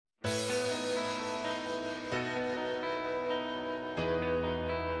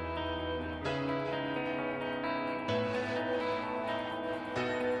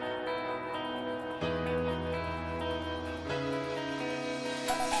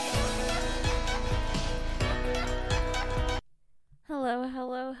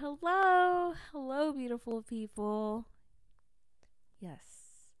beautiful people. Yes.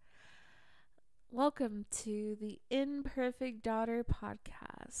 Welcome to the Imperfect Daughter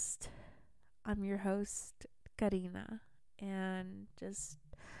podcast. I'm your host, Karina. And this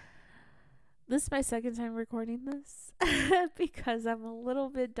is my second time recording this because I'm a little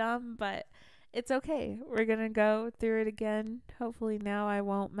bit dumb, but it's okay. We're going to go through it again. Hopefully now I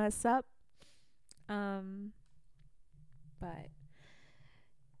won't mess up. But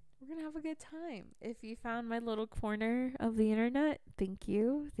we're going to have a good time. If you found my little corner of the internet, thank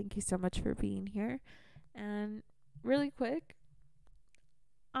you. Thank you so much for being here. And really quick,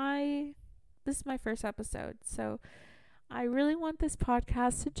 this is my first episode. So I really want this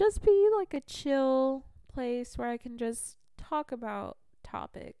podcast to just be like a chill place where I can just talk about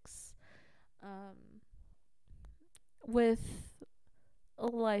topics with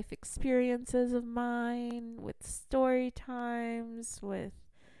life experiences of mine, with story times, with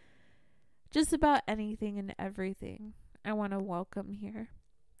just about anything and everything I want to welcome here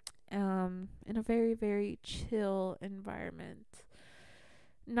in a very, very chill environment.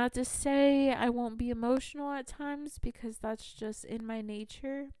 Not to say I won't be emotional at times, because that's just in my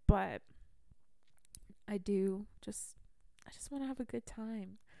nature, but I just want to have a good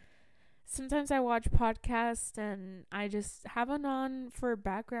time. Sometimes I watch podcasts and I just have it on for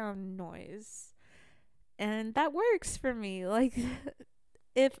background noise, and that works for me. Like,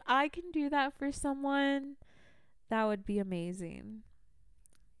 if I can do that for someone, that would be amazing.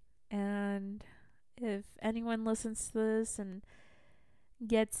 And if anyone listens to this and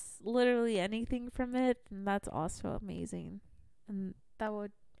gets literally anything from it, then that's also amazing. And that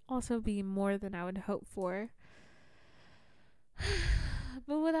would also be more than I would hope for.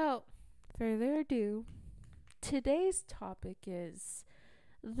 But without further ado, today's topic is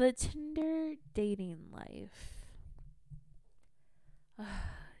the Tinder dating life.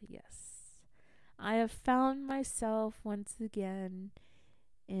 Yes. I have found myself once again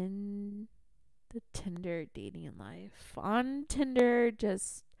in the Tinder dating life. On Tinder,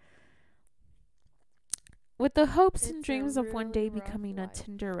 just with the hopes and dreams of one day becoming a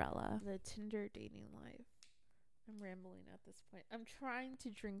Tinderella. The Tinder dating life. I'm rambling at this point. I'm trying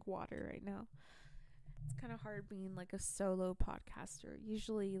to drink water right now. It's kind of hard being like a solo podcaster.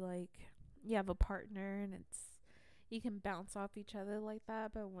 Usually, like, you have a partner and you can bounce off each other like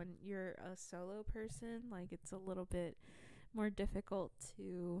that, but when you're a solo person, like, it's a little bit more difficult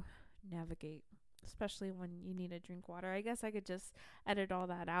to navigate, especially when you need to drink water. I guess I could just edit all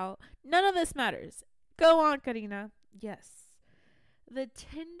that out. None of this matters. Go on, Karina. Yes. The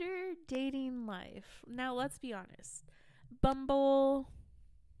Tinder dating life. Now, let's be honest. Bumble,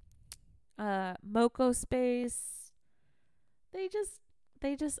 Moco Space, they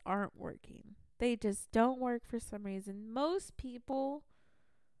just aren't working. They just don't work for some reason. Most people,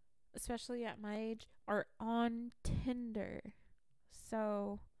 especially at my age, are on Tinder.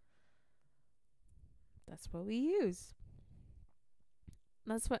 So that's what we use.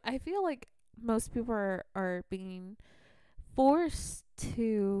 That's what I feel like most people are being forced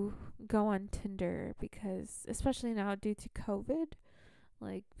to go on Tinder, because especially now due to COVID,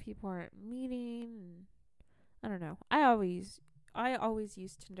 like, people aren't meeting. I don't know. I always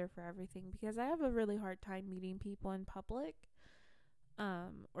use Tinder for everything, because I have a really hard time meeting people in public,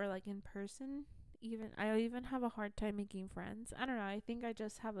 or like in person. I even have a hard time making friends. I don't know. I think I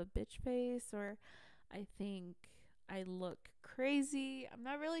just have a bitch face, or I think I look crazy. I'm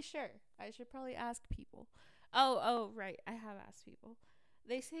not really sure. I should probably ask people. Oh, right. I have asked people.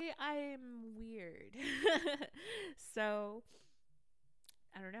 They say I'm weird. So,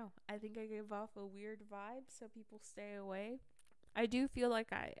 I don't know. I think I give off a weird vibe, so people stay away. I do feel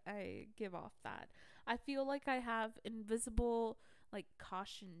like I give off that. I feel like I have invisible, like,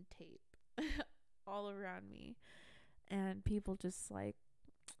 caution tape all around me, and people just, like,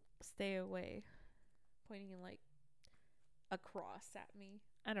 stay away, pointing like a cross at me.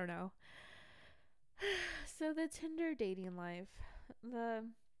 I don't know. So the Tinder dating life,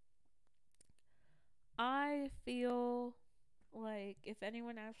 I feel like if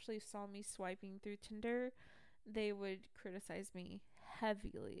anyone actually saw me swiping through Tinder, they would criticize me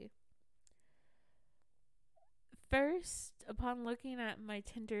heavily. First, upon looking at my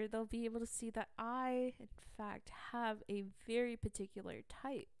Tinder, they'll be able to see that I, in fact, have a very particular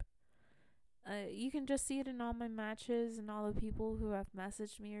type. You can just see it in all my matches and all the people who have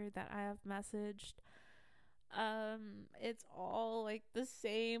messaged me or that I have messaged. It's all like the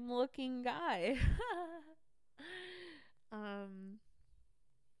same looking guy.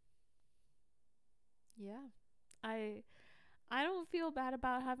 Yeah. I don't feel bad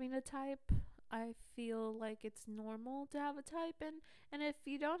about having a type. I feel like it's normal to have a type, and if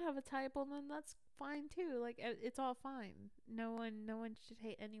you don't have a type, well, then that's fine too. Like it's all fine. No one should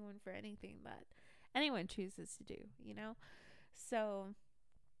hate anyone for anything that anyone chooses to do, you know? So,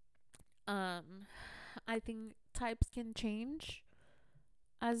 um I think types can change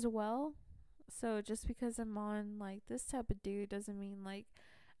as well. So just because I'm on like this type of dude doesn't mean like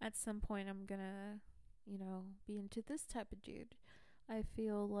at some point I'm gonna, be into this type of dude. I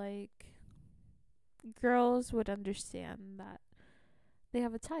feel like girls would understand that they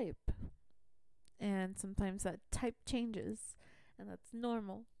have a type, and sometimes that type changes, and that's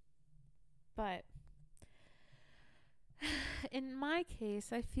normal. But in my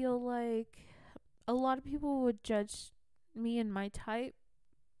case, I feel like a lot of people would judge me and my type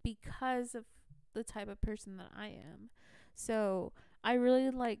because of the type of person that I am. So I really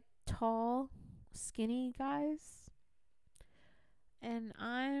like tall, skinny guys, and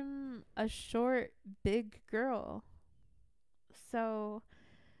I'm a short, big girl. So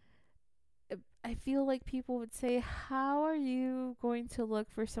I feel like people would say, how are you going to look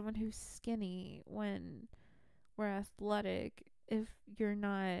for someone who's skinny when we're athletic if you're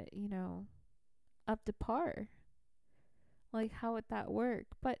not, up to par? Like, how would that work?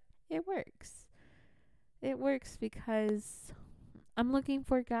 But it works. It works because I'm looking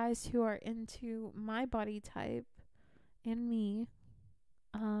for guys who are into my body type and me,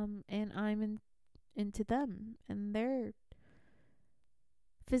 and into them and their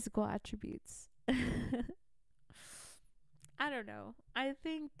physical attributes. I don't know. I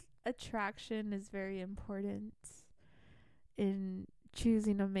think attraction is very important in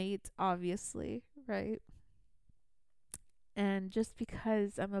choosing a mate, obviously, right? And just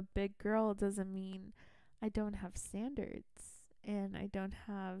because I'm a big girl doesn't mean I don't have standards and I don't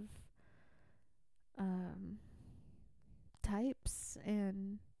have um, types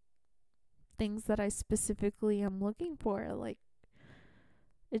and things that I specifically am looking for. Like,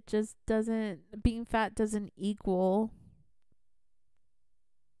 it just doesn't, being fat doesn't equal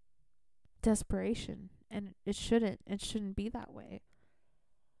desperation. And it shouldn't. It shouldn't be that way.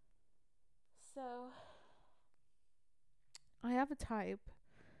 So, I have a type.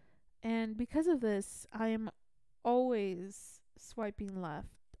 And because of this, I am always swiping left.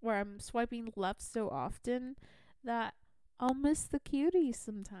 Where I'm swiping left so often that I'll miss the cuties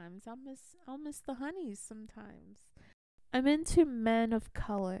sometimes. I'll miss the honeys sometimes. I'm into men of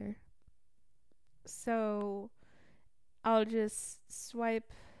color. So I'll just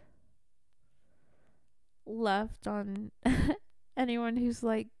swipe left on anyone who's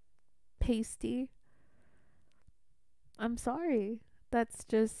like pasty. I'm sorry. It's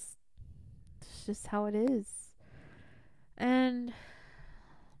just how it is. And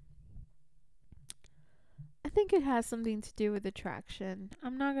I think it has something to do with attraction.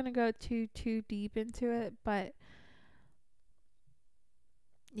 I'm not going to go too deep into it, but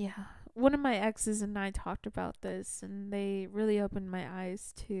yeah. One of my exes and I talked about this, and they really opened my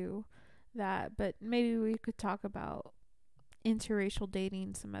eyes to that, but maybe we could talk about interracial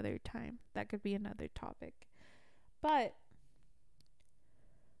dating some other time. That could be another topic. But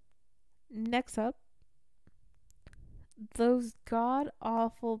next up, those god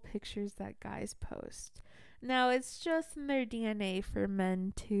awful pictures that guys post. Now, it's just in their DNA for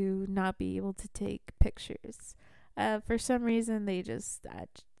men to not be able to take pictures. For some reason, they just,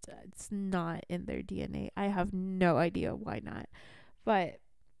 it's not in their DNA. I have no idea why not. But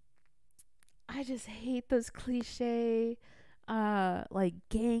I just hate those cliche, like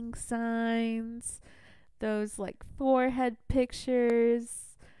gang signs, those like forehead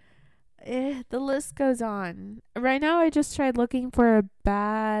pictures. The list goes on. Right now, I just tried looking for a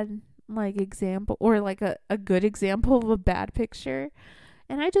bad like example or like a good example of a bad picture,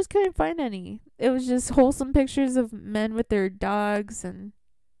 and I just couldn't find any. It was just wholesome pictures of men with their dogs and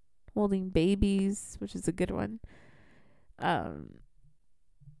holding babies, which is a good one.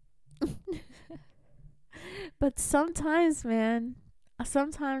 But sometimes, man,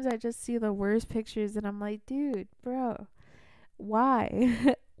 sometimes I just see the worst pictures and I'm like, dude, bro,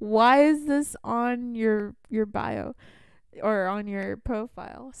 why? Why is this on your bio or on your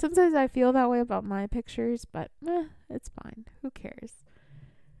profile? Sometimes I feel that way about my pictures, but it's fine. Who cares?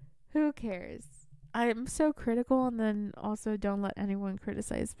 Who cares? I'm so critical, and then also don't let anyone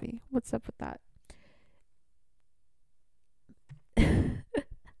criticize me. What's up with that?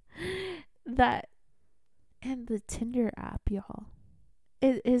 That and the Tinder app, y'all.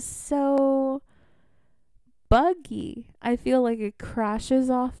 It is so buggy. I feel like it crashes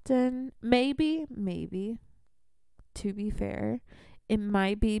often. Maybe, to be fair, it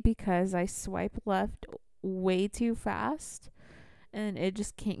might be because I swipe left way too fast and it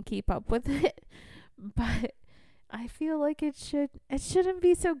just can't keep up with it. But I feel like it shouldn't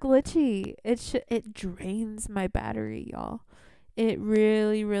be so glitchy. It drains my battery, y'all. It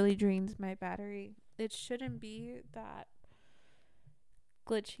really, really drains my battery. It shouldn't be that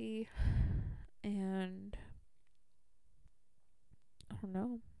glitchy, and I don't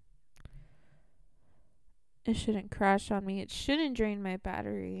know. It shouldn't crash on me. It shouldn't drain my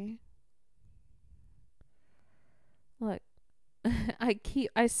battery. Look,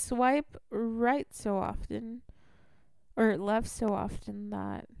 I swipe right so often or left so often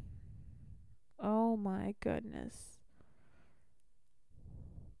that, oh my goodness.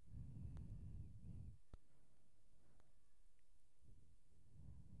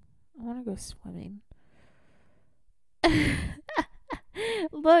 I want to go swimming.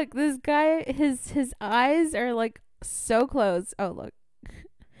 Look, this guy, his eyes are like so closed. Oh, look.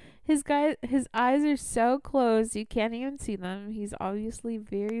 His eyes are so closed you can't even see them. He's obviously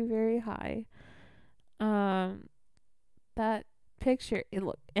very, very high. Um that picture,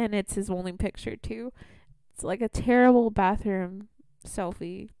 and it's his only picture too. It's like a terrible bathroom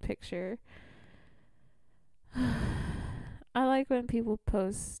selfie picture. I like when people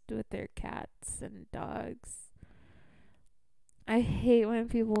post with their cats and dogs. I hate when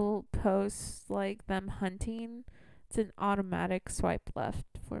people post like them hunting. It's an automatic swipe left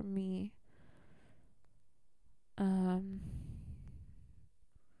for me. Um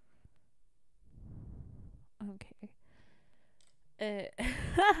okay. It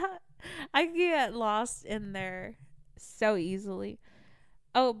I get lost in there so easily.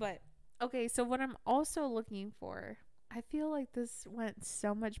 Oh, but okay, so what I'm also looking for, I feel like this went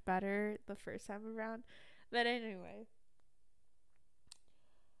so much better the first time around. But anyway,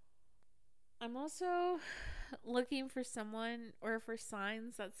 I'm also looking for someone or for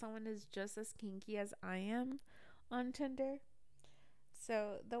signs that someone is just as kinky as I am on Tinder.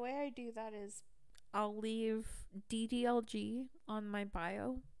 So the way I do that is I'll leave DDLG on my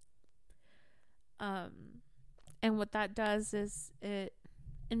bio. Um, and what that does is it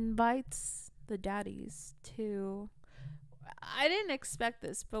invites the daddies to. I didn't expect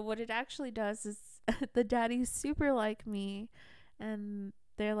this, but what it actually does is the daddies super like me, and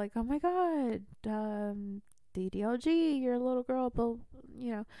they're like, "Oh my god, DDLG, you're a little girl," but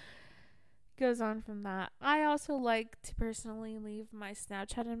you know, goes on from that. I also like to personally leave my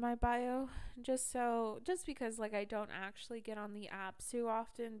Snapchat in my bio, just because like I don't actually get on the app too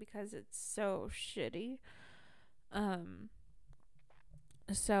often because it's so shitty. Um,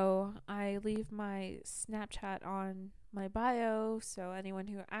 so I leave my Snapchat on my bio, so anyone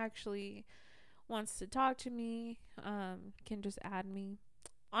who actually wants to talk to me can just add me.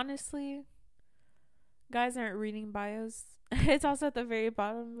 Honestly, guys aren't reading bios. It's also at the very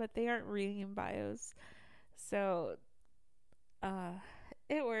bottom, but they aren't reading bios. So uh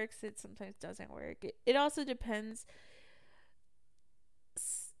it works, it sometimes doesn't work. It also depends.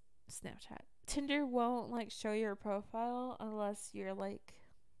 Snapchat. Tinder won't like show your profile unless you're like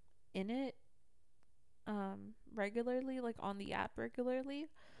in it regularly, like on the app regularly.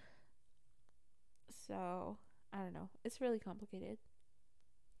 So I don't know. It's really complicated.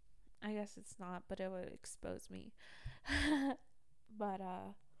 I guess it's not, but it would expose me. But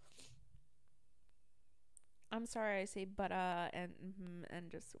I'm sorry I say but and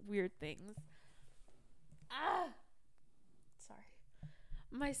and just weird things. Ah, sorry.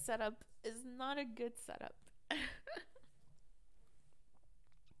 My setup is not a good setup.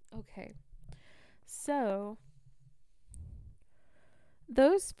 Okay. So,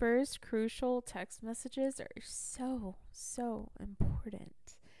 those first crucial text messages are so important.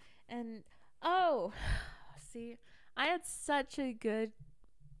 And oh, see, I had such a good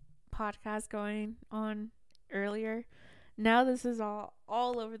podcast going on earlier. Now this is all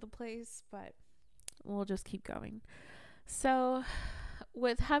over the place, but we'll just keep going. So,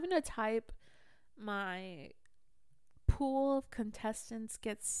 with having to type, my pool of contestants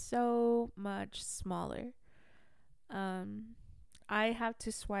gets so much smaller. Um I have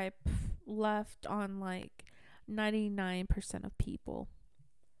to swipe left on like 99% of people.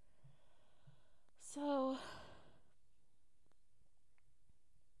 So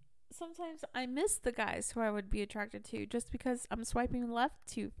sometimes I miss the guys who I would be attracted to just because I'm swiping left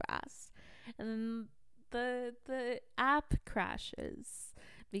too fast. And then the app crashes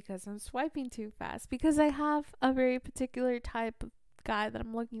because I'm swiping too fast because I have a very particular type of guy that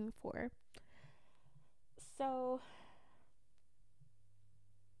I'm looking for. So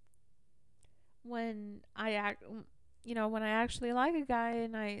when I act when I actually like a guy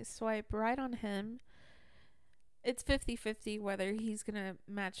and I swipe right on him, it's 50-50 whether he's going to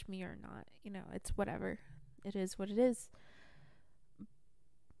match me or not. It's whatever. It is what it is.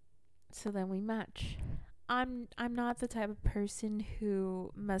 So then we match. I'm not the type of person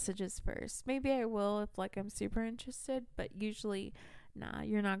who messages first. Maybe I will if like I'm super interested, but usually nah,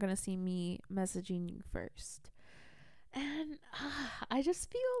 you're not going to see me messaging you first. And I just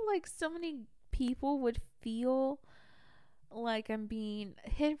feel like so many people would feel like I'm being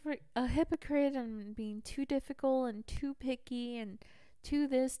a hypocrite and being too difficult and too picky and too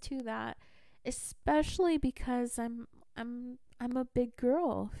this, too that, especially because I'm a big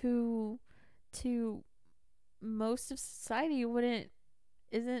girl who to most of society wouldn't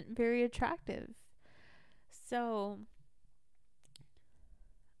isn't very attractive. So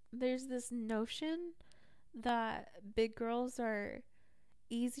there's this notion that big girls are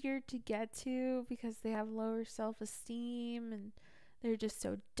easier to get to because they have lower self-esteem and they're just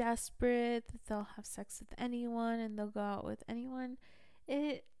so desperate that they'll have sex with anyone and they'll go out with anyone.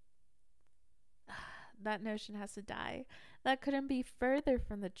 It that notion has to die. That couldn't be further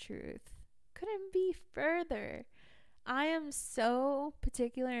from the truth. Couldn't be further. I am so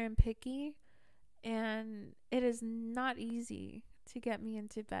particular and picky, and it is not easy to get me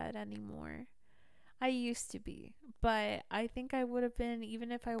into bed anymore. I used to be, but I think I would have been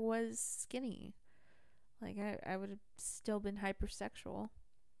even if I was skinny. Like, I would have still been hypersexual.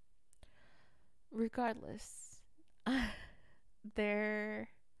 Regardless, there,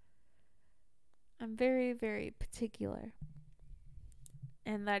 I'm very, very particular.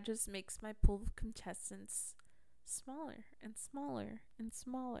 And that just makes my pool of contestants smaller and smaller and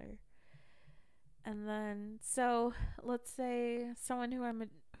smaller. And then, so let's say someone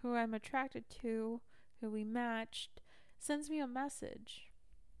who I'm attracted to, who we matched, sends me a message,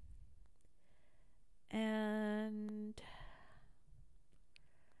 and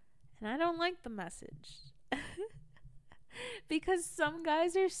I don't like the message because some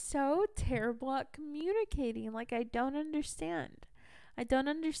guys are so terrible at communicating. Like, I don't understand. I don't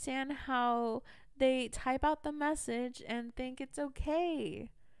understand how they type out the message and think it's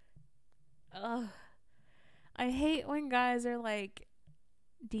okay. Ugh. I hate when guys are like,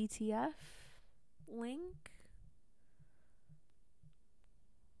 DTF? Link?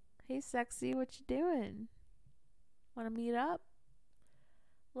 Hey, sexy, what you doing? Want to meet up?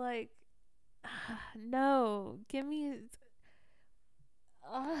 Like, no. Give me...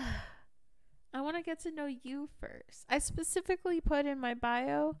 I want to get to know you first. I specifically put in my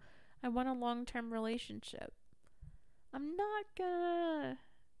bio, I want a long-term relationship. I'm not gonna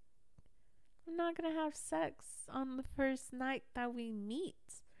have sex on the first night that we meet.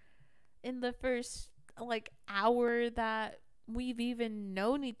 In the first like hour that we've even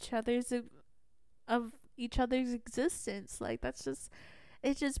known each other's of each other's existence. Like, that's just,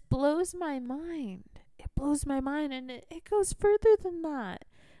 it just blows my mind. It blows my mind, and it goes further than that.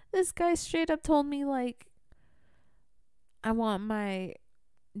 This guy straight up told me, like, I want my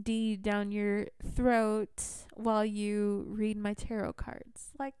D down your throat while you read my tarot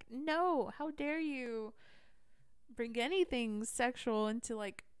cards. Like, no, how dare you bring anything sexual into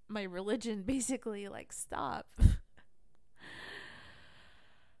like my religion, basically. Like, stop.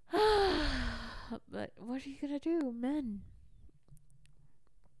 But what are you gonna do, men?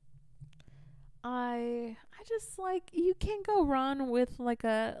 I just, like, you can't go wrong with like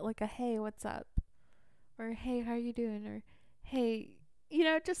a hey, what's up, or hey, how you doing, or hey,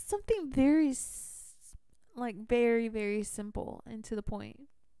 just something very like very, very simple and to the point.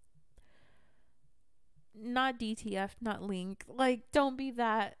 Not DTF, not link. Like, don't be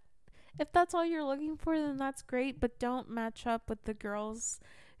that. If that's all you're looking for, then that's great, but don't match up with the girls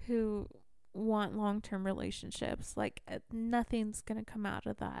who want long-term relationships. Like, nothing's gonna come out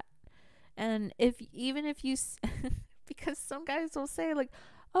of that. And even if you because some guys will say, like,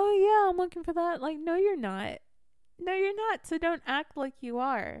 oh yeah, I'm looking for that. Like, no, you're not. No, you're not. So don't act like you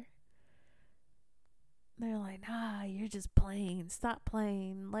are. They're like, nah, you're just playing. Stop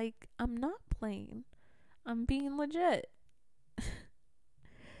playing. Like, I'm not playing. I'm being legit.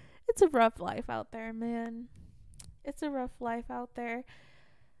 It's a rough life out there, man. It's a rough life out there.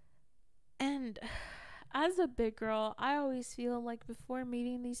 And as a big girl, I always feel like before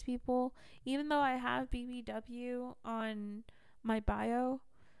meeting these people, even though I have BBW on my bio,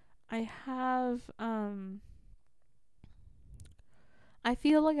 I have, I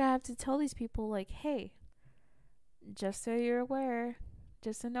feel like I have to tell these people, like, hey, just so you're aware,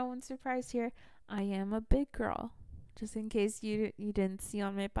 just so no one's surprised here, I am a big girl. Just in case you didn't see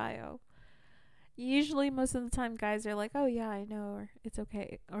on my bio. Usually, most of the time, guys are like, oh yeah, I know, or it's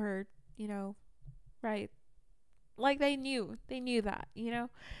okay, or, right. Like, they knew that,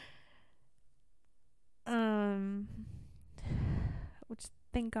 which,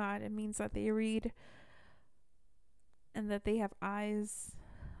 thank God, it means that they read and that they have eyes.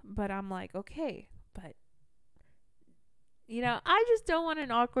 But I'm like, okay, but I just don't want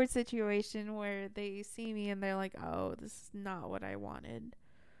an awkward situation where they see me and they're like, oh, this is not what I wanted.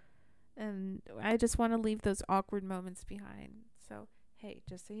 And I just want to leave those awkward moments behind. So, hey,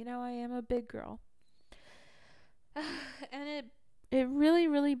 just so you know, I am a big girl. And it really,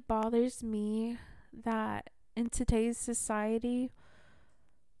 really bothers me that in today's society,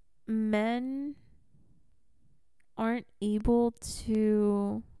 men aren't able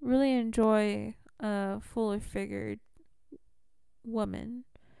to really enjoy a fuller figured woman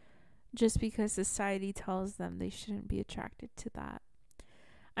just because society tells them they shouldn't be attracted to that.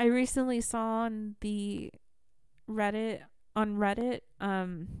 I recently saw on the Reddit,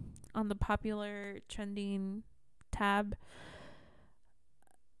 on the popular trending tab,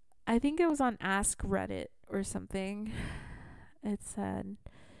 I think it was on Ask Reddit or something. It said,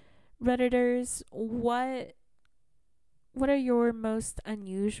 Redditors, what are your most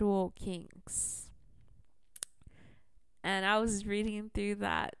unusual kinks? And I was reading through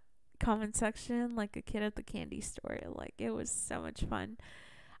that comment section like a kid at the candy store. Like, it was so much fun.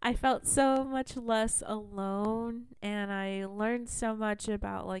 I felt so much less alone, and I learned so much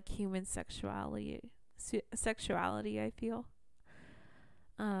about like human sexuality, I feel,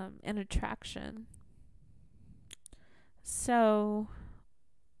 and attraction. So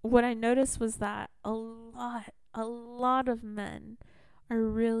what I noticed was that a lot of men are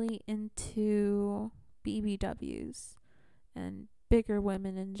really into BBWs and bigger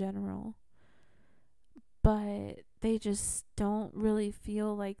women in general, but they just don't really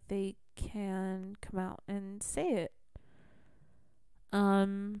feel like they can come out and say it.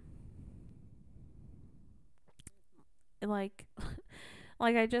 Like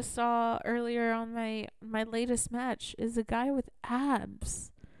like I just saw earlier on my latest match is a guy with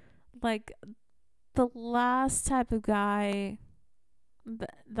abs. Like, the last type of guy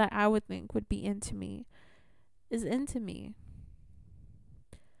that I would think would be into me is into me.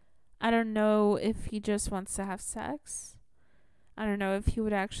 I don't know if he just wants to have sex. I don't know if he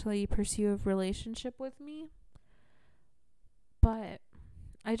would actually pursue a relationship with me. But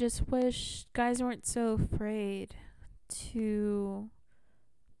I just wish guys weren't so afraid to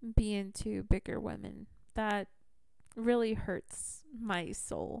be into bigger women. That really hurts my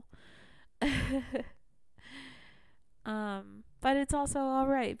soul. But it's also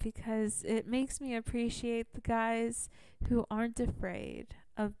alright because it makes me appreciate the guys who aren't afraid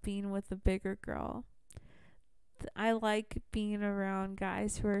of being with a bigger girl. I like being around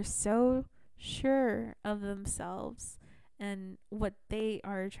guys who are so sure of themselves and what they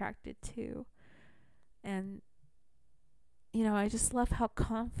are attracted to. And, I just love how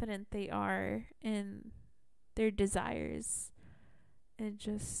confident they are in their desires.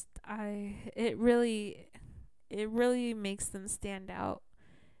 It really makes them stand out.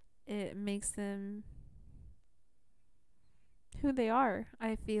 It makes them who they are.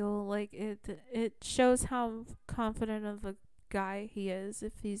 I feel like it shows how confident of a guy he is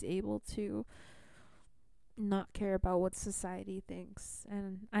if he's able to not care about what society thinks,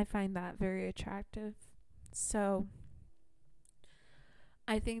 and I find that very attractive. So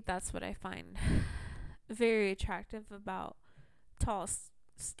I think that's what I find very attractive about tall,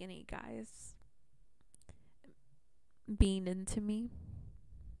 skinny guys being into me,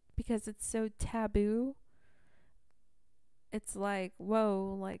 because it's so taboo. It's like,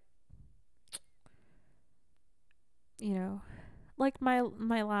 whoa, like, like my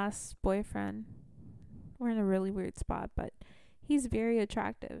last boyfriend. We're in a really weird spot, but he's very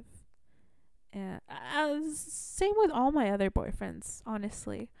attractive. And same with all my other boyfriends,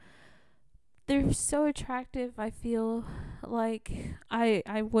 honestly. They're so attractive. I feel like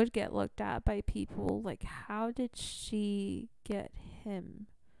I would get looked at by people like, how did she get him?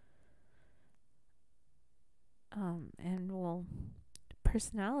 And well,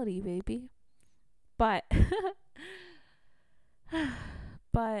 personality, baby. But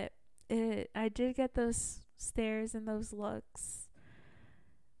but I did get those stares and those looks.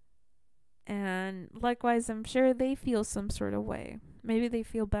 And likewise, I'm sure they feel some sort of way. Maybe they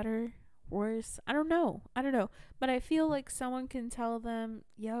feel better, worse. I don't know. But I feel like someone can tell them,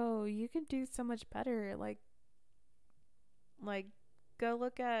 yo, you can do so much better. Like, go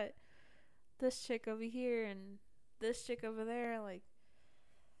look at this chick over here and this chick over there. Like,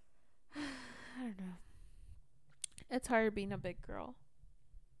 I don't know. It's hard being a big girl.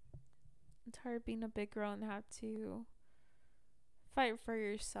 It's hard being a big girl and have to fight for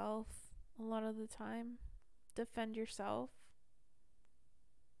yourself a lot of the time. Defend yourself.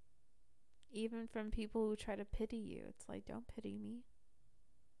 Even from people who try to pity you. It's like, don't pity me.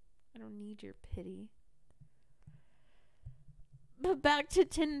 I don't need your pity. But back to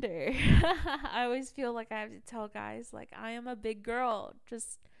Tinder. I always feel like I have to tell guys, like, I am a big girl,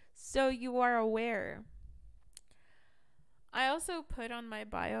 just so you are aware. I also put on my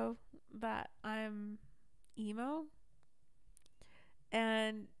bio that I'm emo,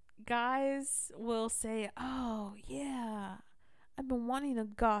 and guys will say, "Oh, yeah, I've been wanting a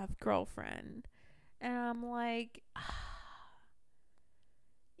goth girlfriend." And I'm like,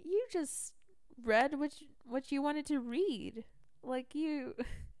 you just read what you wanted to read. Like, you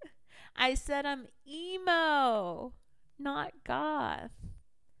I said I'm emo, not goth.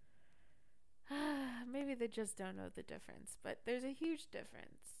 Maybe they just don't know the difference, but there's a huge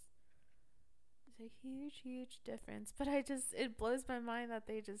difference. There's a huge difference. But it blows my mind that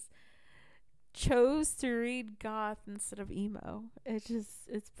they just chose to read goth instead of emo.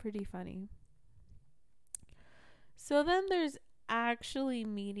 It's pretty funny. So then there's actually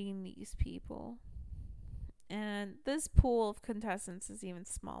meeting these people. And this pool of contestants is even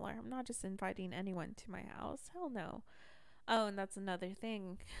smaller. I'm not just inviting anyone to my house. Hell no. Oh, and that's another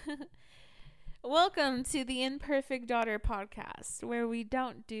thing. Welcome to the Imperfect Daughter podcast, where we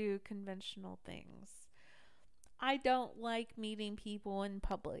don't do conventional things. I don't like meeting people in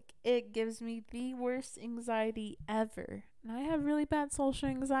public. It gives me the worst anxiety ever. And I have really bad social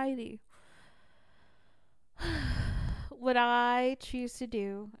anxiety. What I choose to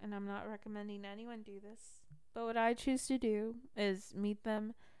do, and I'm not recommending anyone do this, but what I choose to do is meet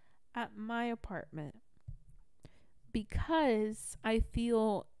them at my apartment because I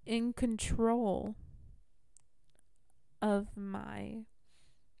feel in control of my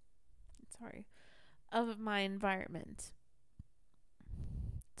environment.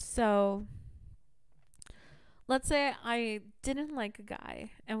 So let's say I didn't like a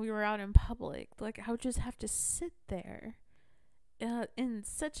guy and we were out in public, like I would just have to sit there in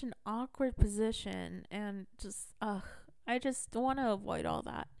such an awkward position and I just want to avoid all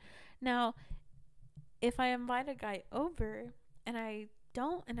that. Now, if I invite a guy over and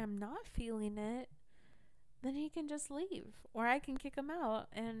I'm not feeling it, then he can just leave or I can kick him out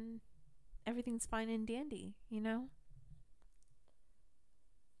and everything's fine and dandy, you know?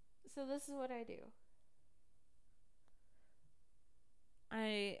 So this is what I do.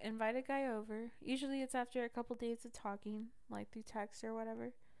 I invite a guy over. Usually it's after a couple days of talking, like through text or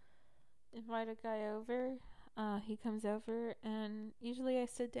whatever. Invite a guy over. He comes over, and usually I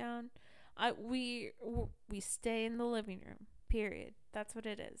sit down. We stay in the living room. Period. That's what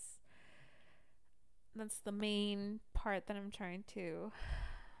it is. That's the main part that I'm trying to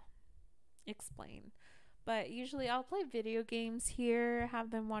explain. But usually I'll play video games here,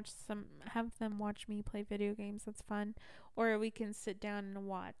 have them watch me play video games. That's fun. Or we can sit down and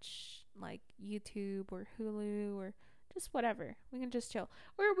watch like YouTube or Hulu or just whatever. We can just chill.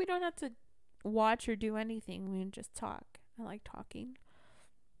 Or we don't have to watch or do anything. We can just talk. I like talking.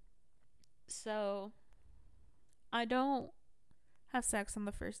 So I don't have sex on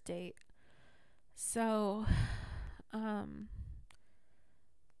the first date. So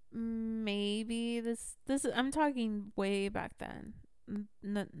maybe this I'm talking way back then.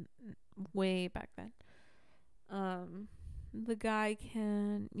 Way back then. The guy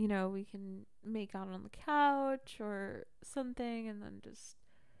can, we can make out on the couch or something and then just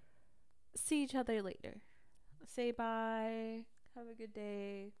see each other later. Say bye, have a good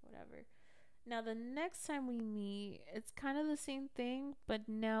day, whatever. Now the next time we meet, it's kind of the same thing, but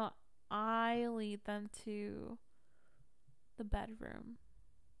now I lead them to the bedroom.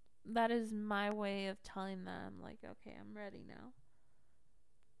 That is my way of telling them, like, okay, I'm ready now.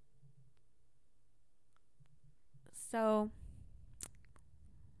 So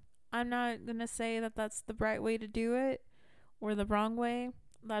I'm not going to say that that's the right way to do it or the wrong way.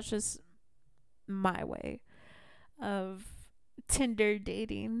 That's just my way of Tinder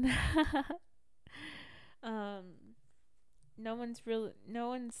dating. No one's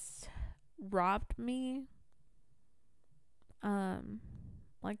robbed me.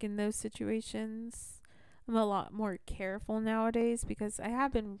 Like in those situations, I'm a lot more careful nowadays because I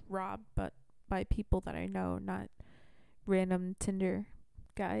have been robbed, but by people that I know, not random Tinder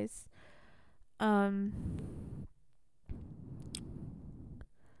guys. I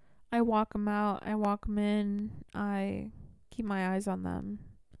walk them out, I walk them in, I keep my eyes on them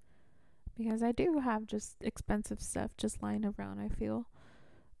because I do have just expensive stuff just lying around, I feel,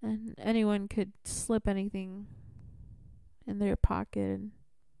 and anyone could slip anything in their pocket and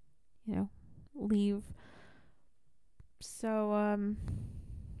leave. So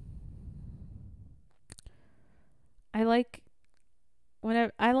I like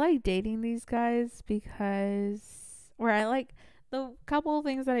dating these guys I like the couple of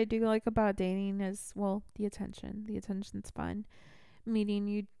things that I do like about dating is, well, the attention. The attention's fun. meeting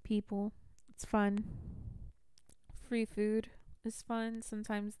new people. It's fun. Free food is fun.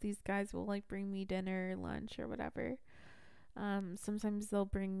 Sometimes these guys will like bring me dinner, lunch, or whatever. Sometimes they'll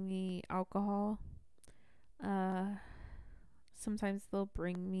bring me alcohol. Uh, Sometimes they'll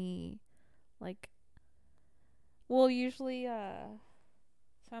bring me like, well, usually, so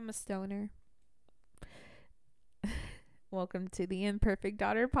I'm a stoner. Welcome to the Imperfect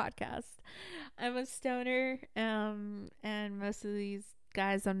Daughter podcast. I'm a stoner, and most of these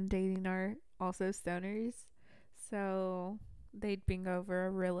guys I'm dating are also stoners. So they'd bring over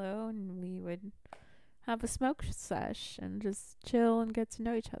a Rillo and we would have a smoke sesh and just chill and get to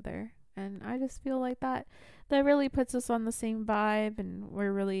know each other. And I just feel like that really puts us on the same vibe, and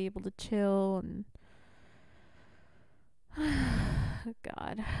we're really able to chill. And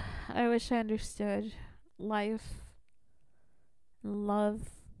God, I wish I understood life and love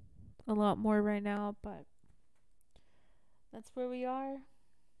a lot more right now, but that's where we are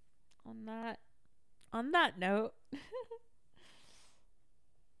on that note.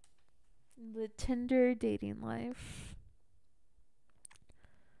 The Tinder dating life.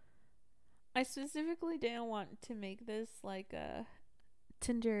 I specifically didn't want to make this like a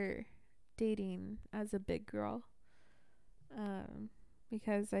Tinder dating as a big girl.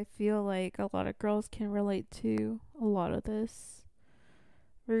 Because I feel like a lot of girls can relate to a lot of this,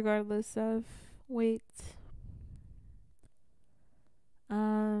 regardless of weight.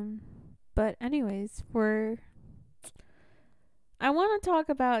 But anyways, I want to talk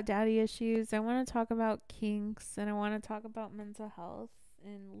about daddy issues. I want to talk about kinks, and I want to talk about mental health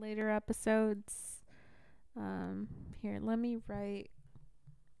in later episodes. Here, let me write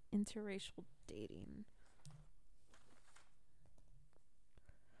interracial dating.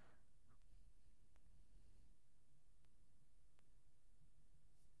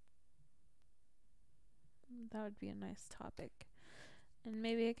 That would be a nice topic. And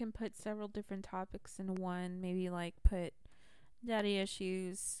maybe I can put several different topics in one. Maybe like put daddy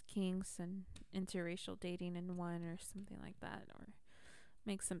issues, kinks, and interracial dating in one, or something like that. Or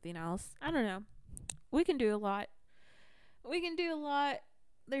make something else. I don't know. We can do a lot.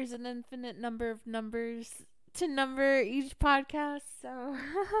 There's an infinite number of numbers to number each podcast, so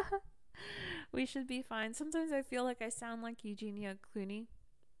we should be fine. Sometimes I feel like I sound like Eugenia Clooney.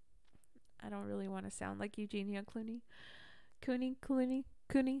 I don't really want to sound like Eugenia Clooney. Cooney.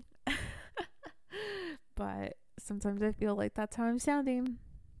 But sometimes I feel like that's how I'm sounding.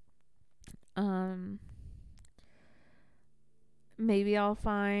 Maybe I'll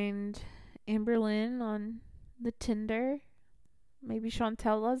find Amberlynn on the Tinder. Maybe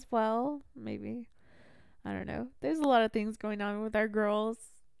Chantel as well. Maybe. I don't know. There's a lot of things going on with our girls.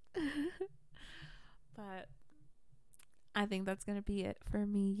 But I think that's going to be it for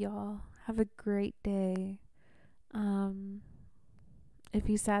me, y'all. Have a great day. If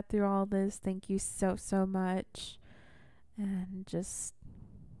you sat through all this, thank you so, so much. And just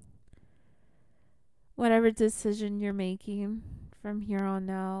whatever decision you're making from here on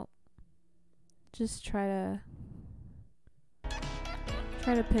out, just try to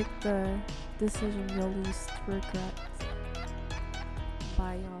pick the decision you'll least regret.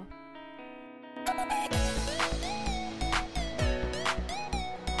 Bye, y'all.